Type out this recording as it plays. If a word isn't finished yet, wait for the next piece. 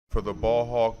For the Ball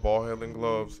Hog ball handling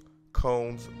gloves,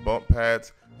 cones, bump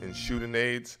pads, and shooting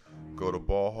aids, go to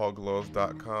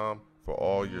ballhoggloves.com for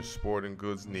all your sporting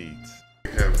goods needs.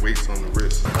 We have weights on the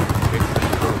wrist. Make sure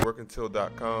you go to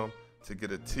workintil.com to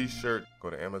get a t-shirt. Go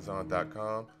to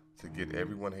amazon.com to get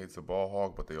Everyone Hates a Ball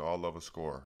Hog, but they all love a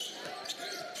score.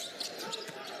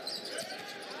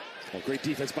 Well, great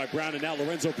defense by Brown, and now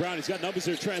Lorenzo Brown. He's got numbers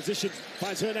in transition.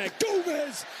 Finds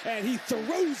Hernangomez, and he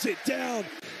throws it down.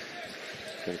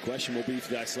 Well, the question will be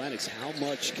for the Icelandics, how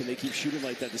much can they keep shooting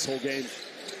like that this whole game?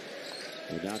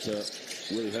 We're down to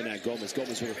Willy Hernangomez.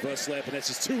 Gomez with a first layup, and that's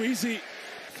just too easy.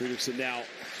 Fredriksson now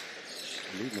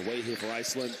leading the way here for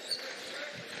Iceland.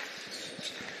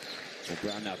 Well,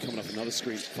 Brown now coming off another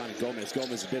screen, finding Gomez.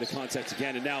 Gomez a bit of contact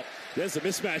again, and now there's a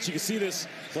mismatch. You can see this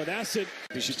for Acid.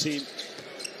 Bishop team.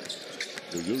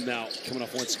 Willy now coming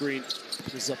off one screen,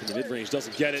 picks up in the mid-range,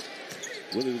 doesn't get it.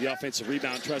 Willy with the offensive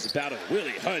rebound, tries to battle.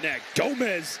 Willy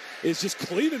Hernangomez is just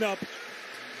cleaning up.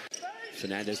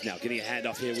 Fernandez now getting a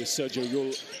handoff here with Sergio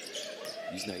Yul.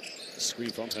 He's now screen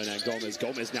from Hernangomez.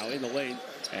 Gomez now in the lane,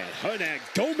 and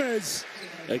Hernangomez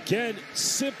again,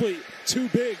 simply too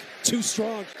big, too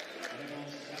strong.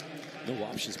 No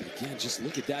options, but again, just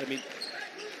look at that. I mean,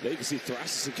 there you can see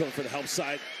Thorasson coming for the help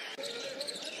side.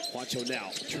 Juancho now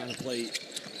trying to play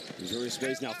in various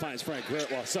ways. Now finds Willy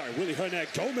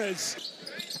Hernangomez.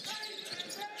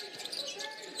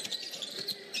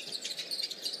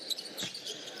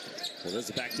 Well, there's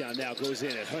the back down now, goes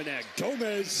in at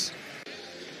Hernangomez.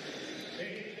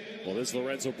 Well, there's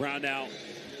Lorenzo Brown now.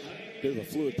 Bit of a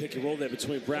fluid pick and roll there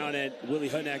between Brown and Willy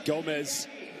Hernangomez.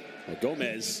 Well,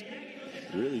 Gomez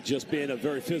really just being a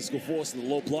very physical force in the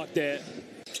low block there.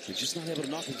 They're just not able to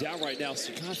knock him down right now,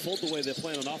 so you can't fault the way they're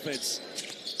playing on offense.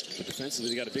 But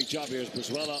defensively, they got a big job here as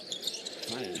Brizuela.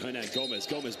 Finding Hernangomez.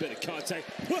 Gomez, bit of contact.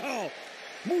 Wow!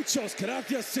 Muchos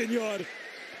gracias, señor.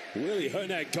 Willy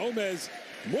Hernangomez,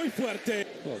 muy fuerte.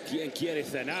 Oh, ¿quién quiere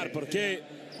cenar? Porque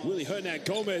Willy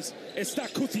Hernangomez está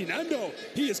cocinando.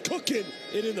 He is cooking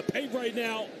it in the paint right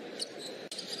now.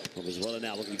 Well, Brizuela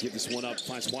now looking to give this one up.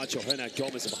 Finds Juancho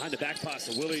Hernangomez, and behind the back pass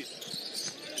to Willy.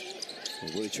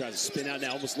 Well, Willy tries to spin out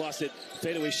now, almost lost it.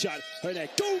 Fadeaway shot,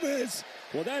 Hernangomez.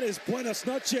 Well, that is buenas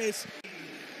noches.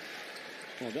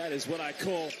 Well, that is what I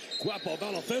call guapo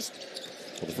baloncesto.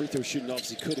 Well, the free throw shooting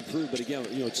obviously could improve, but again,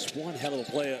 you know, just one hell of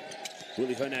a player.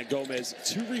 Willy Hernangomez,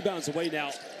 2 rebounds away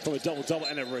now from a double-double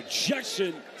and a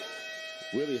rejection.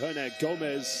 Willy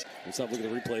Hernangomez. Let's have a look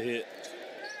at the replay here.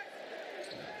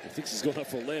 He thinks he's going up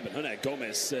for a layup, but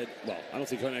Hernangomez said, well, I don't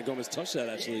think Hernangomez touched that,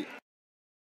 actually.